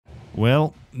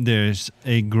Well, there's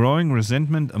a growing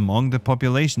resentment among the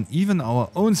population. Even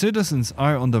our own citizens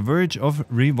are on the verge of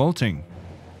revolting.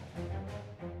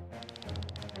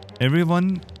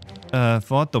 Everyone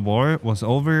thought the war was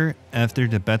over after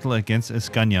the battle against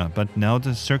Escania, but now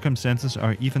the circumstances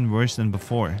are even worse than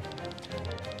before.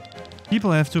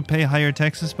 People have to pay higher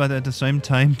taxes, but at the same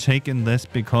time take in less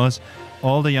because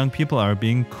all the young people are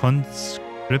being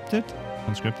conscripted?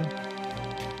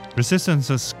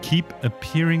 Resistances keep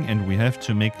appearing and we have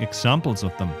to make examples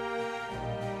of them.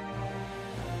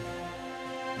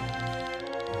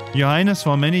 Your Highness,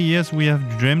 for many years we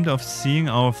have dreamed of seeing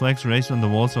our flags raised on the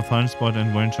walls of Harnsport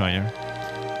and Wernshire.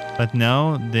 But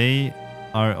now they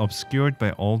are obscured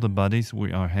by all the bodies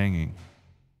we are hanging.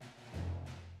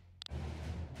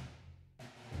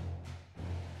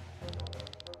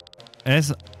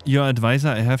 As your advisor,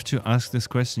 I have to ask this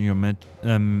question, Your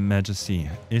Majesty.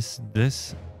 Is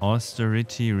this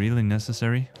austerity really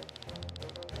necessary?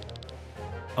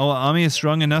 Our army is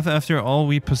strong enough. After all,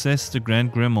 we possess the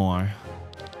Grand Grimoire.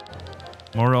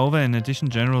 Moreover, in addition,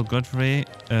 General Godfrey,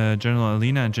 General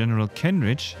Alina and General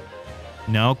Kenrich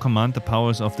now command the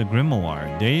powers of the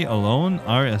Grimoire. They alone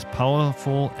are as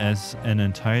powerful as an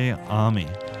entire army.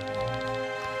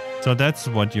 So that's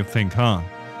what you think, huh?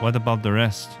 What about the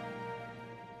rest?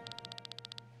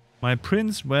 My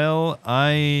prince, well,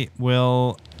 I'm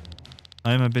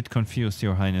a bit confused,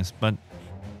 Your Highness, but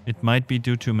it might be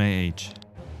due to my age.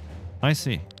 I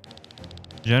see.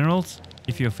 Generals,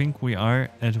 if you think we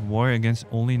are at war against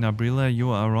only Nabrila,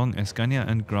 you are wrong. Escania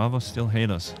and Gravos still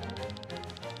hate us.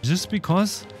 Just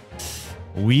because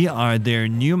we are their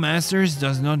new masters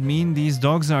does not mean these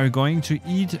dogs are going to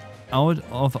eat out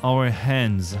of our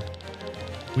hands.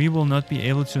 We will not be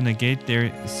able to negate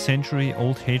their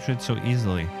century-old hatred so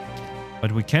easily.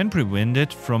 But we can prevent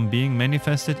it from being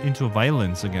manifested into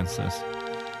violence against us.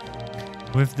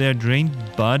 With their drained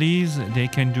bodies, they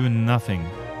can do nothing.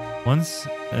 Once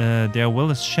their will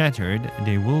is shattered,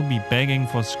 they will be begging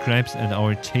for scraps at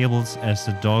our tables as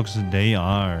the dogs they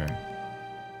are.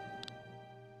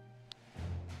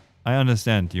 I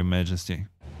understand, Your Majesty.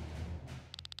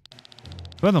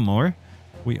 Furthermore,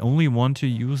 we only want to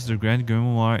use the Grand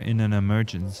Grimoire in an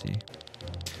emergency.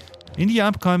 In the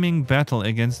upcoming battle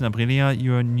against Nabrilia,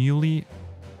 your newly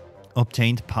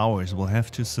obtained powers will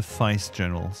have to suffice,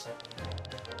 generals.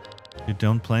 You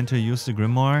don't plan to use the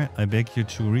Grimoire? I beg you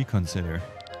to reconsider.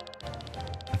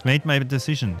 I've made my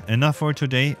decision. Enough for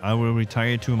today. I will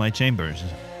retire to my chambers.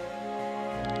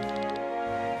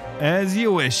 As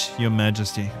you wish, Your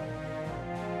Majesty.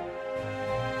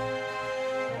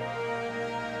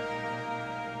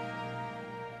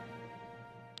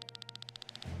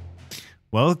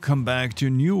 Welcome back to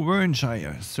New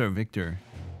Wernshire, Sir Victor.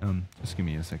 Just give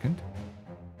me a second.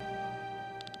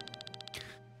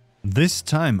 This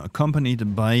time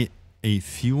accompanied by a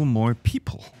few more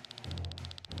people.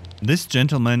 This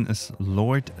gentleman is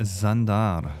Lord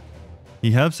Zandar.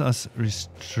 He helps us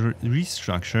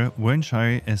restructure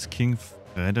Wernshire as King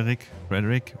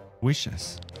Frederick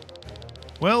wishes.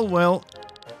 Well.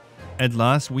 At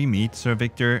last we meet, Sir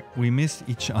Victor. We missed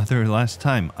each other last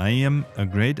time. I am a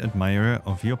great admirer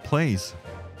of your plays.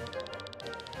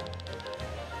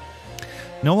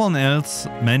 No one else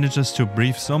manages to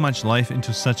breathe so much life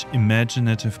into such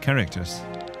imaginative characters.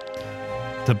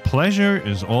 The pleasure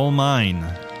is all mine.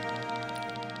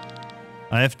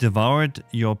 I have devoured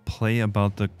your play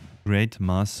about the great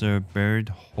master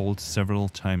Berthold several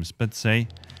times, but say,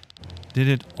 did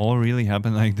it all really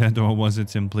happen like that, or was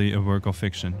it simply a work of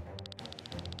fiction?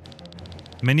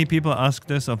 Many people ask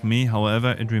this of me,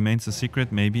 however, it remains a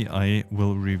secret. Maybe I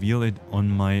will reveal it on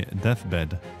my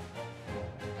deathbed.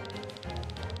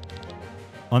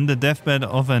 On the deathbed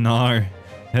of an R.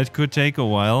 That could take a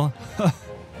while.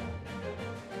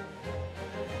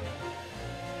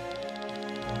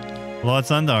 Lord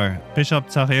Sandar, Bishop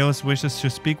Zacheus wishes to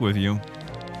speak with you.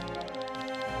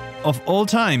 Of all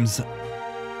times,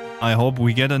 I hope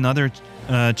we get another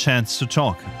chance to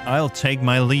talk. I'll take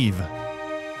my leave.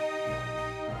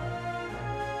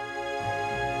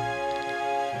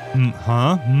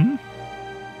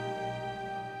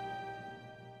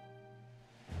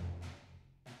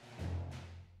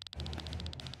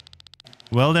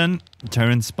 Well then,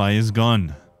 Terran's spy is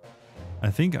gone.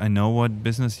 I think I know what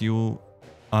business you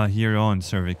are here on,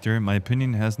 Sir Victor. My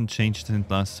opinion hasn't changed since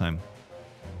last time.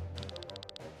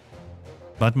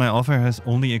 But my offer has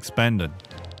only expanded.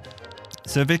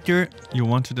 Sir Victor, you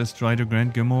want to destroy the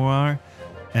Grand Grimoire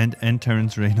and end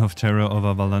Terran's reign of terror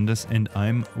over Valandis, and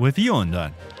I'm with you on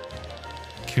that.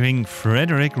 King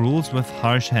Frederick rules with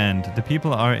harsh hand. The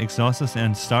people are exhausted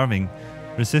and starving.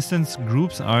 Resistance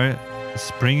groups are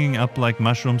springing up like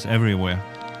mushrooms everywhere.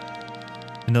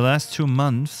 In the last 2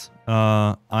 months,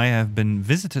 I have been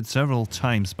visited several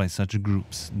times by such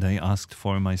groups. They asked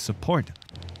for my support.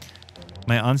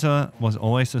 My answer was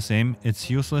always the same: it's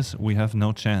useless, we have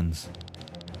no chance.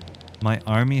 My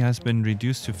army has been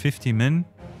reduced to 50 men,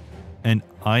 and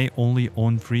I only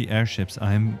own 3 airships.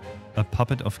 I am a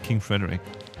puppet of King Frederick.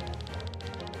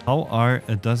 How are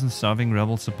a dozen starving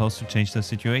rebels supposed to change the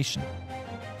situation?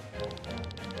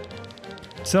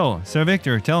 So, Sir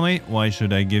Victor, tell me, why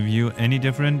should I give you any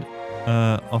different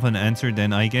of an answer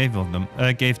than I gave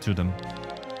to them?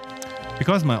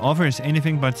 Because my offer is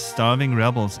anything but starving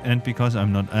rebels, and because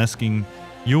I'm not asking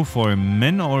you for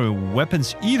men or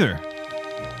weapons either.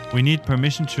 We need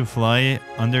permission to fly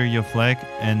under your flag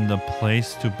and a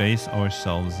place to base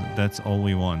ourselves. That's all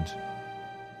we want.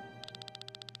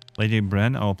 Lady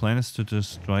Bran, our plan is to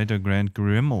destroy the Grand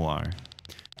Grimoire.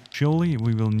 Surely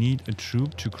we will need a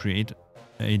troop to create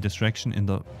a distraction in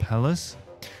the palace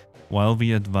while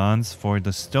we advance for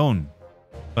the stone.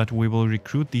 But we will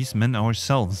recruit these men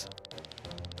ourselves.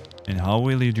 And how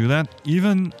will you do that?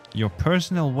 Even your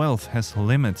personal wealth has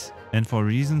limits, and for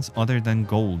reasons other than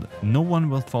gold. No one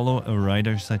will follow a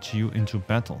rider such you into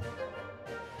battle.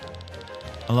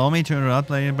 Allow me to interrupt,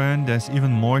 Lady Bran. There's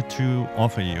even more to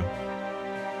offer you.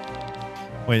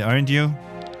 Wait, aren't you?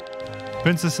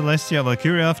 Princess Celestia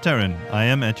Valkyria of Terran, I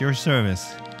am at your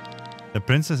service. The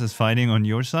princess is fighting on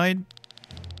your side?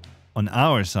 On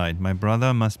our side, my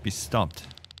brother must be stopped.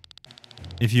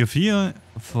 If you fear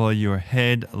for your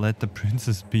head, let the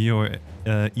princess be your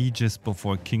aegis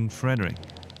before King Frederick.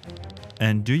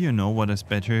 And do you know what is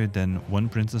better than 1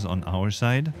 princess on our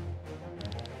side?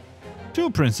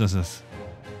 2 princesses.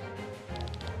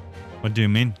 What do you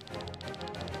mean?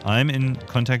 I'm in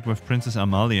contact with Princess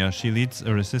Amalia. She leads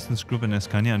a resistance group in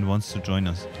Escania and wants to join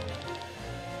us.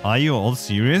 Are you all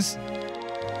serious?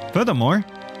 Furthermore,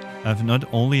 I have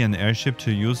not only an airship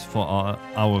to use for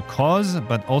our cause,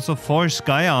 but also 4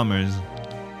 sky armors.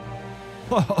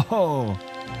 Whoa!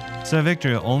 Sir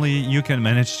Victor, only you can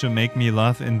manage to make me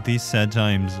laugh in these sad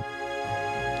times.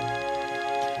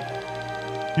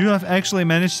 You have actually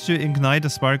managed to ignite a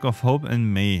spark of hope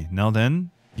in me. Now then,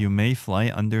 you may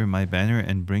fly under my banner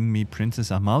and bring me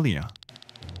Princess Amalia.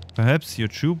 Perhaps your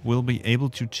troop will be able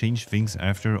to change things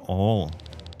after all.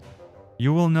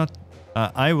 You will not...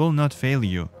 I will not fail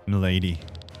you, milady.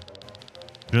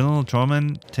 General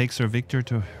Tormund takes Sir Victor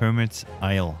to Hermit's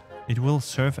Isle. It will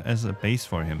serve as a base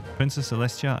for him. Princess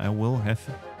Celestia, I will have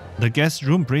the guest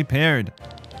room prepared.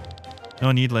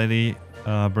 No need, Lady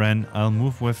Bran. I'll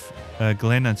move with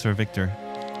Glenn and Sir Victor.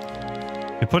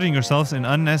 You're putting yourselves in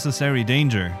unnecessary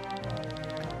danger.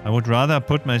 I would rather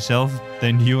put myself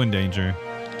than you in danger.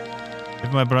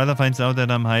 If my brother finds out that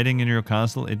I'm hiding in your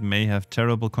castle, it may have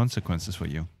terrible consequences for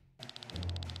you.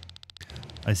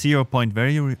 I see your point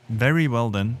very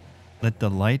well then. Let the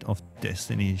light of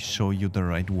destiny show you the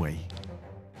right way.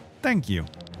 Thank you.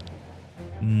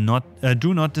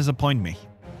 Do not disappoint me.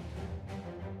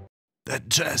 That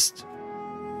chest.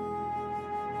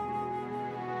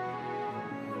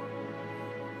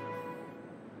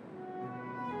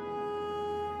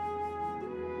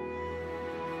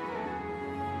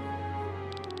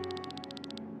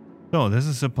 So, this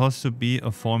is supposed to be a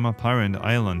former pirate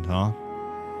island, huh?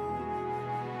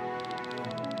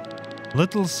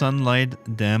 Little sunlight,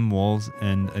 dam walls,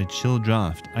 and a chill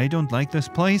draft. I don't like this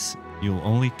place. You'll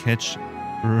only catch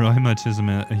rheumatism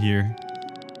here.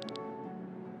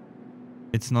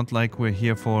 It's not like we're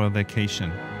here for a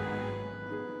vacation.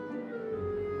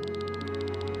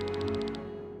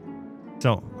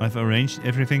 So, I've arranged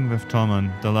everything with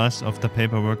Tormund. The last of the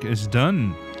paperwork is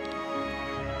done.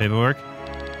 Paperwork?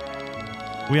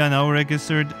 We are now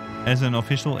registered as an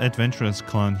official adventurers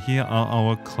clan. Here are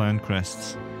our clan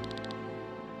crests.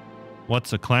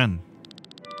 What's a clan?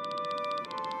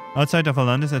 Outside of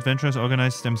Valandis, adventurers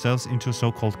organize themselves into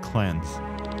so-called clans.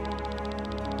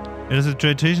 It is a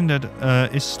tradition that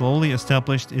is slowly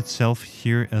established itself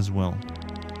here as well.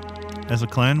 As a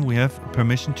clan, we have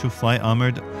permission to fly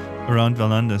armored around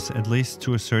Valandis, at least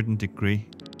to a certain degree.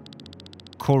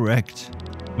 Correct.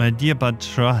 My dear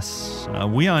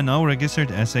Batras, we are now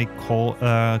registered as a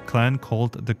clan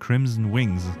called the Crimson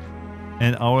Wings,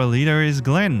 and our leader is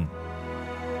Glenn.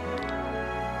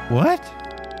 What?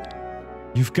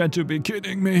 You've got to be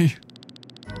kidding me.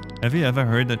 Have you ever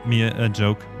heard a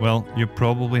joke? Well, you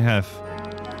probably have.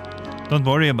 Don't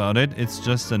worry about it, it's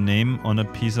just a name on a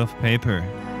piece of paper.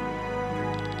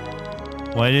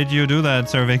 Why did you do that,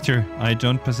 Sir Victor? I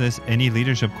don't possess any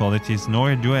leadership qualities,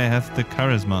 nor do I have the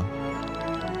charisma.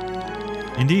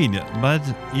 Indeed, but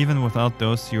even without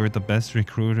those, you're the best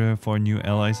recruiter for new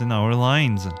allies in our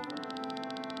lines.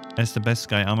 As the best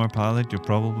sky armor pilot, you're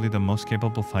probably the most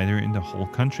capable fighter in the whole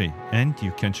country, and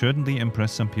you can certainly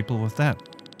impress some people with that.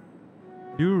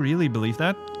 Do you really believe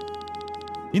that?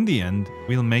 In the end,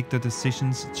 we'll make the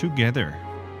decisions together.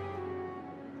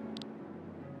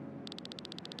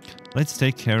 Let's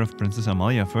take care of Princess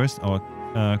Amalia first. Our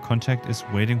contact is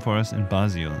waiting for us in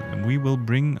Basel, and he will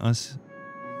bring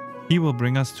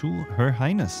us to Her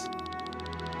Highness.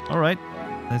 Alright,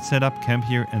 let's set up camp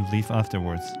here and leave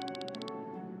afterwards.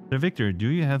 Sir Victor, do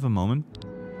you have a moment?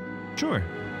 Sure.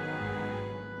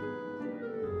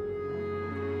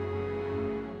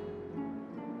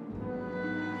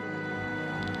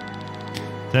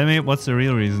 Tell me, what's the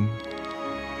real reason?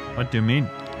 What do you mean?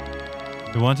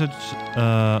 You wanted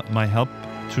my help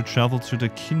to travel to the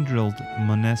Kindred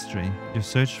Monastery. You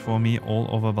searched for me all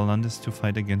over Valandis to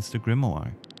fight against the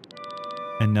Grimoire.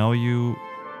 And now you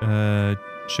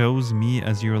chose me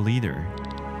as your leader.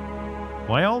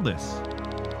 Why all this?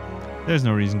 There's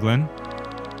no reason, Glenn.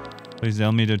 Please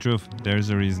tell me the truth. There's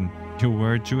a reason. You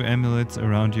wear 2 amulets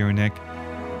around your neck.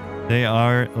 They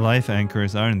are life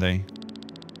anchors, aren't they?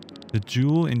 The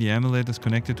jewel in the amulet is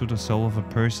connected to the soul of a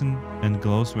person and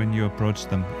glows when you approach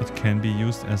them. It can be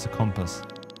used as a compass.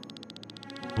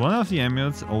 One of the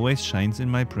amulets always shines in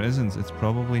my presence. It's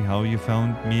probably how you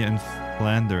found me in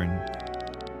Flandern.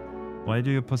 Why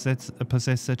do you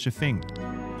possess such a thing?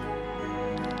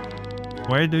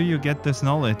 Where do you get this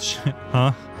knowledge?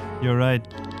 Huh? You're right.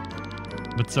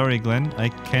 But sorry, Glenn, I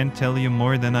can't tell you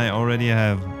more than I already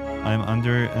have. I'm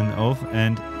under an oath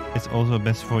and it's also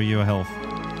best for your health.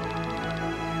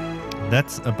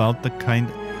 That's about the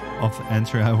kind of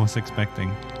answer I was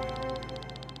expecting.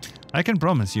 I can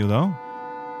promise you, though,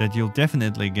 that you'll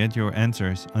definitely get your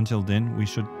answers. Until then, we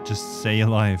should just stay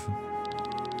alive.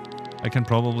 I can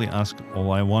probably ask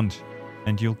all I want,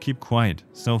 and you'll keep quiet.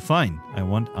 So fine, I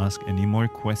won't ask any more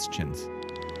questions.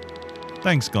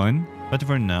 Thanks, Glenn. But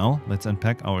for now, let's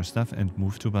unpack our stuff and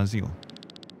move to Basel.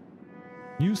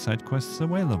 New side quests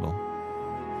available.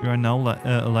 You are now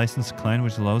a licensed client,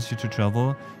 which allows you to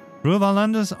travel through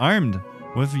Valandis armed.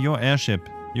 With your airship,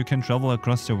 you can travel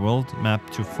across the world map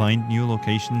to find new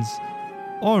locations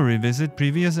or revisit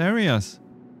previous areas.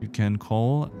 You can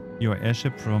call your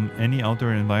airship from any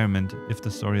outdoor environment if the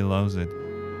story allows it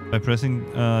by pressing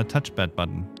a touchpad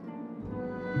button.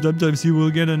 Sometimes you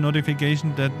will get a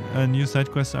notification that new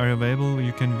side quests are available.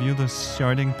 You can view the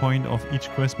starting point of each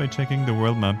quest by checking the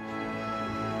world map.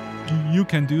 You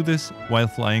can do this while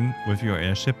flying with your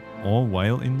airship or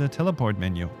while in the teleport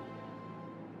menu.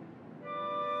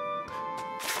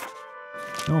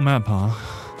 No map, huh?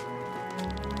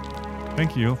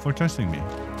 Thank you for trusting me.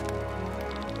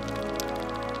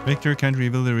 Victor can't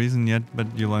reveal the reason yet, but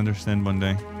you'll understand one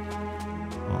day.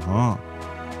 Uh-huh.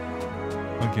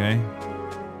 Okay.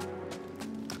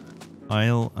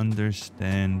 I'll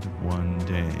understand one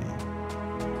day.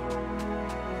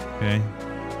 Okay.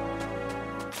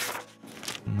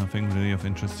 Nothing really of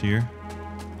interest here.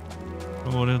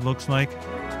 From what it looks like.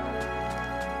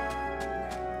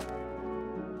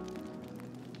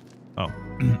 Oh.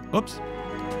 Oops.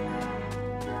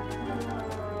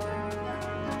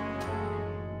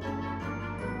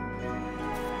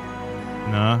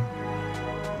 Nah.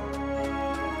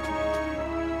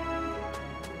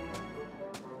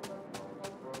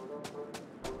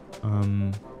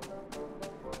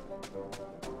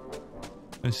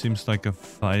 It seems like a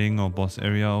fighting or boss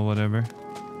area or whatever.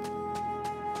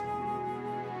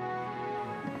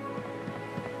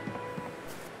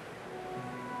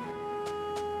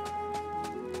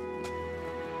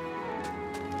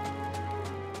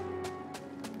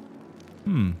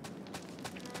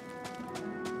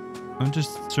 I'm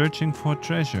just searching for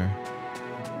treasure.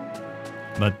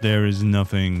 But there is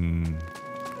nothing.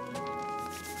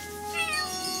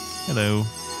 Hello.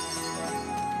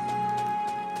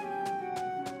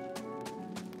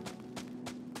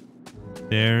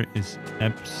 There is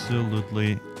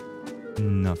absolutely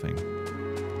nothing.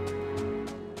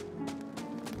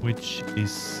 Which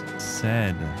is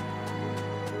sad.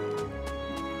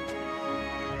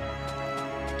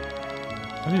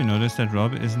 Have you noticed that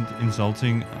Rob isn't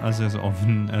insulting us as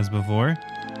often as before?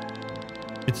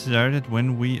 It started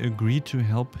when we agreed to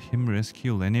help him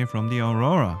rescue Lenny from the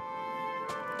Aurora.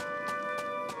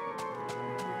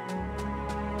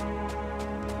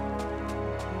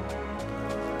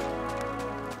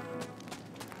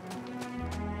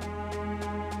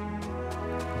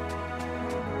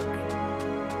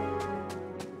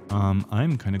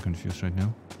 I'm kind of confused right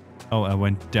now. Oh, I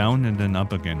went down and then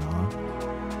up again, huh?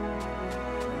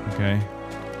 Okay.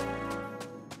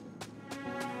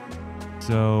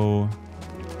 So,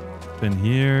 been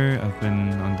here. I've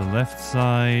been on the left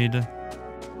side.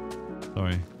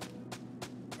 Sorry.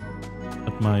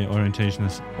 But my orientation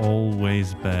is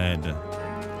always bad.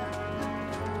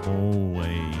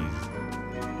 Always.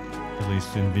 At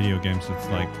least in video games, it's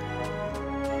like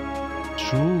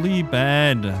truly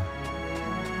bad.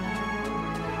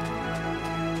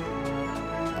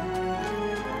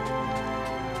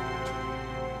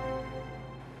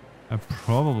 I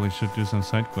probably should do some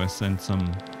side quests and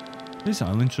some... This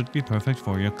island should be perfect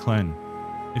for your clan.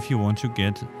 If you want to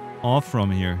get off from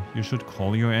here, you should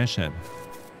call your airship.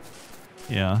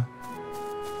 Yeah.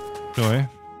 Sure.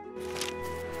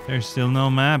 There's still no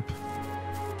map.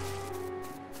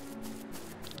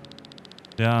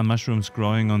 There are mushrooms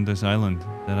growing on this island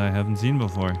that I haven't seen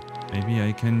before. Maybe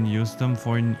I can use them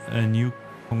for a new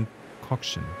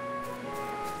concoction.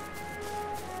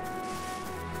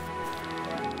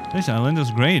 This island is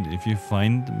great. If you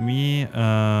find me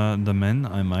the men,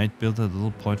 I might build a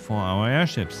little port for our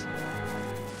airships.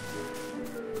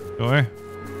 Sure.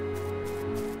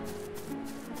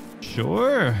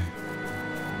 Sure.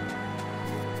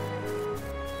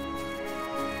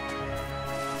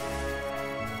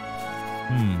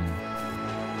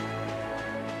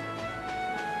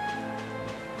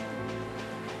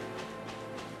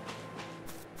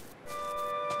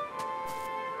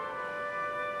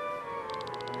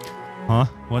 Huh?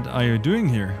 What are you doing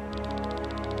here?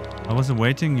 I was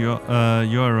awaiting your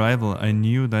arrival. I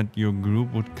knew that your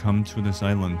group would come to this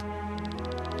island.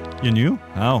 You knew?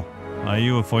 How? Are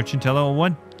you a fortune teller or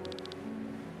what?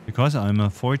 Because I'm a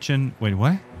fortune... Wait,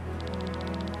 what?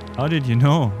 How did you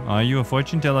know? Are you a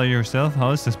fortune teller yourself?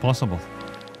 How is this possible?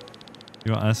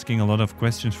 You're asking a lot of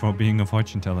questions for being a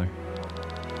fortune teller.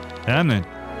 Damn it.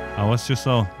 I was just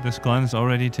so. This clan is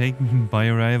already taken by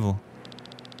a rival.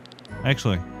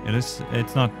 Actually,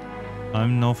 it's not.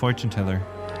 I'm no fortune teller.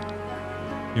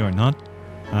 You are not?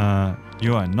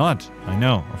 You are not. I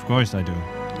know. Of course I do.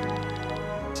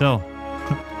 So,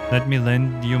 let me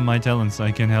lend you my talents.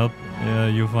 I can help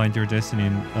you find your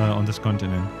destiny on this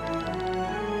continent.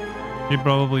 She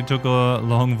probably took a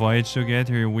long voyage to get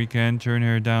here. We can't turn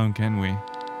her down, can we?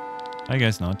 I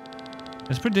guess not.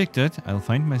 As predicted, I'll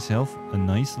find myself a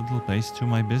nice little place to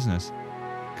my business.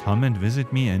 Come and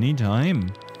visit me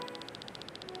anytime.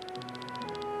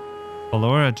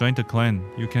 Valora joined the clan.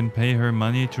 You can pay her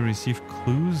money to receive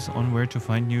clues on where to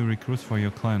find new recruits for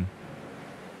your clan.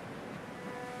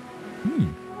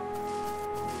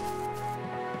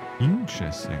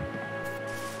 Interesting.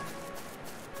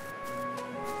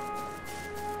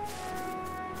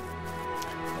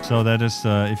 So that is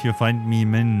if you find me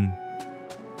men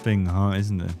thing, huh?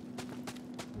 Isn't it?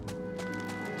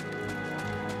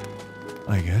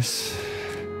 I guess.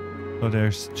 So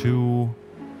there's two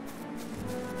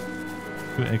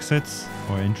exits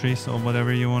or entries or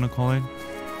whatever you want to call it.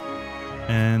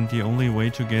 And the only way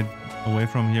to get away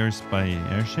from here is by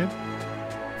airship?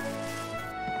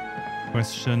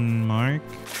 Question mark.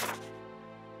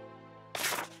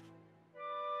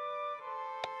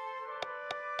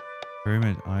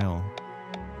 Pyramid Isle.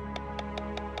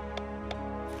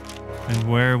 And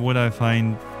where would I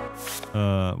find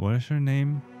what is her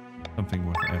name? Something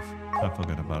with F. I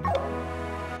forgot about it.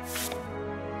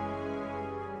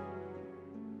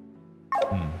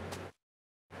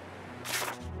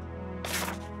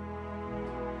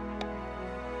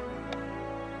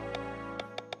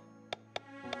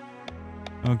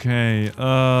 Okay,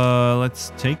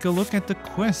 let's take a look at the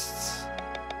quests.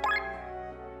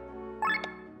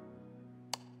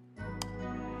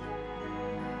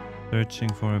 Searching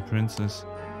for a princess.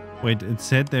 Wait, it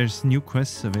said there's new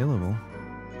quests available.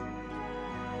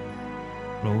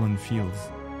 Roland Fields.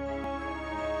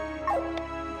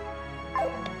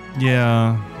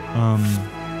 Yeah,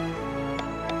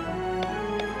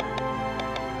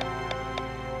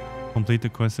 complete the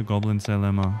quest of Goblin's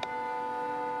Dilemma.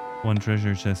 One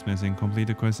treasure chest missing. Complete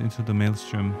the quest Into the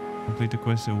Maelstrom. Complete the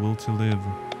quest A Will to Live.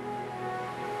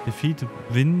 Defeat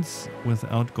Vince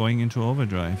without going into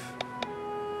overdrive.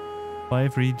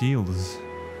 5 redeals.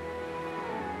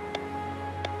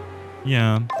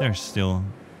 Yeah, there's still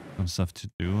some stuff to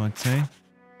do, I'd say.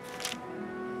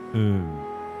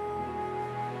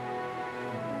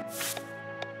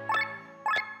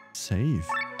 Save.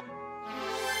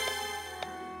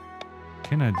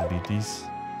 Can I delete these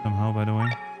somehow, by the way?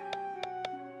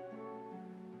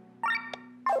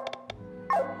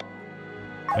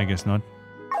 I guess not.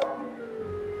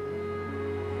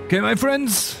 Okay, my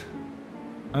friends,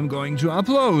 I'm going to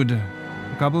upload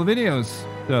a couple of videos.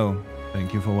 So,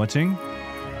 thank you for watching.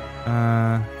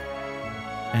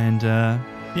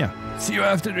 Yeah, see you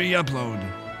after the upload.